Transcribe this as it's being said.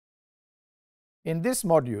In this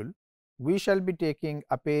module, we shall be taking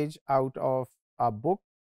a page out of a book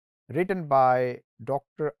written by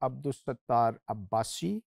Dr. Abdus Sattar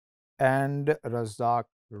Abbasi and Razak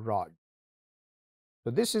Raj. So,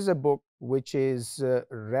 this is a book which is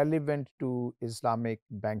relevant to Islamic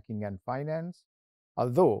banking and finance,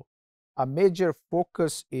 although a major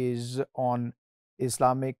focus is on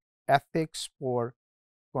Islamic ethics for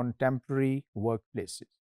contemporary workplaces.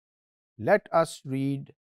 Let us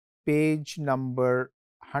read page number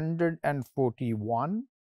 141,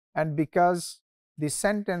 and because the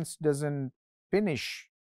sentence doesn't finish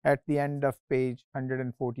at the end of page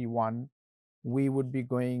 141, we would be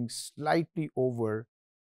going slightly over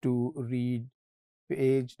to read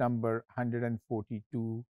page number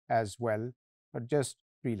 142 as well, but just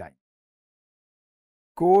 3 lines.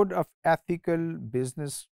 Code of Ethical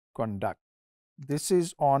Business Conduct. This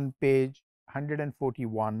is on page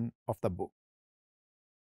 141 of the book.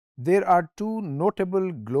 There are two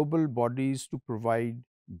notable global bodies to provide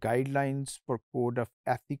guidelines for code of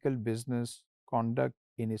ethical business conduct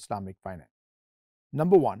in Islamic finance.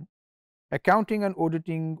 Number one, Accounting and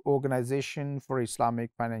Auditing Organization for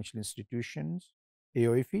Islamic Financial Institutions,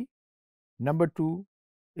 AOIFI. Number two,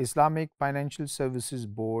 Islamic Financial Services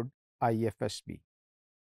Board, IFSB.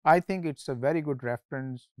 I think it's a very good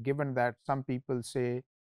reference given that some people say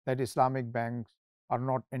that Islamic banks are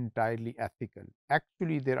not entirely ethical.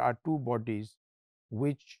 Actually, there are two bodies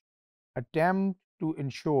which attempt to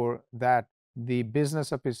ensure that the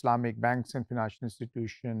business of Islamic banks and financial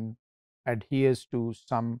institutions adheres to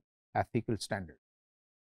some ethical standards.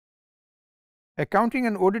 Accounting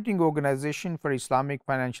and Auditing Organization for Islamic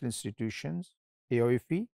Financial Institutions,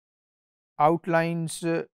 AOIFI, outlines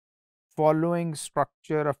following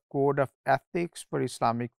structure of code of ethics for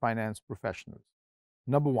Islamic finance professionals.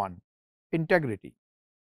 Number one, integrity.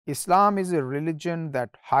 Islam is a religion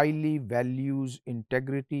that highly values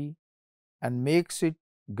integrity and makes it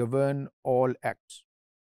govern all acts.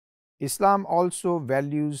 Islam also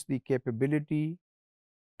values the capability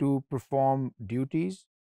to perform duties,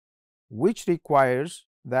 which requires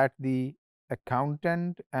that the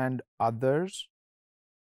accountant and others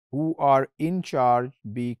who are in charge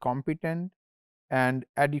be competent and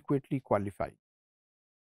adequately qualified.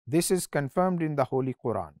 This is confirmed in the Holy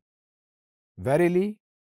Quran. Verily,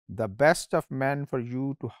 the best of men for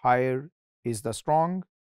you to hire is the strong,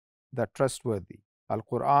 the trustworthy.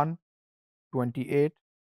 Al-Quran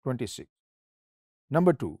 28:26.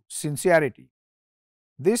 Number two, sincerity.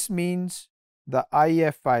 This means the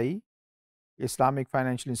IFI, Islamic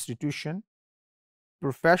Financial Institution,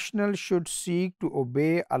 professional should seek to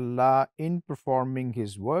obey Allah in performing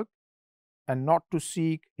his work and not to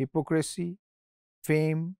seek hypocrisy,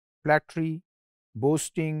 fame, flattery,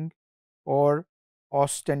 boasting, or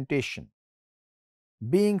ostentation.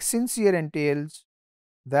 Being sincere entails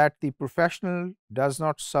that the professional does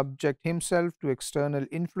not subject himself to external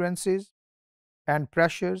influences and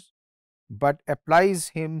pressures, but applies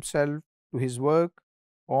himself to his work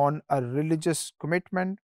on a religious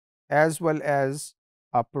commitment as well as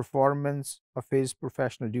a performance of his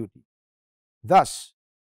professional duty. Thus,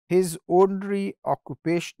 his ordinary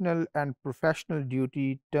occupational and professional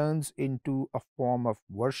duty turns into a form of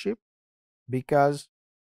worship because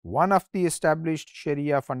one of the established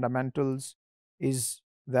Sharia fundamentals is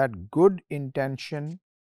that good intention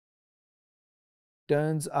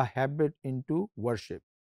turns a habit into worship.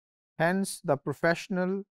 Hence, the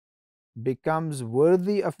professional becomes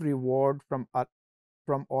worthy of reward from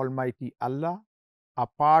Almighty Allah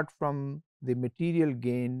apart from the material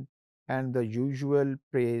gain and the usual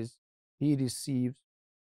praise he receives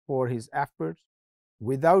for his efforts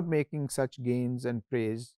without making such gains and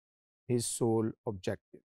praise his sole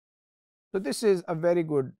objective. So, this is a very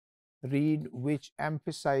good read which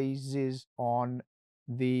emphasizes on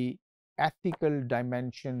the ethical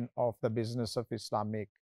dimension of the business of Islamic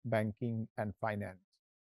banking and finance.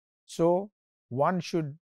 So, one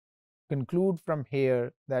should conclude from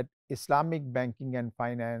here that Islamic banking and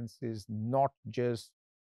finance is not just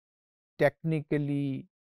technically,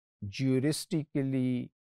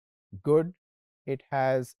 juristically good, it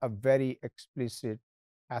has a very explicit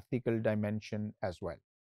ethical dimension as well.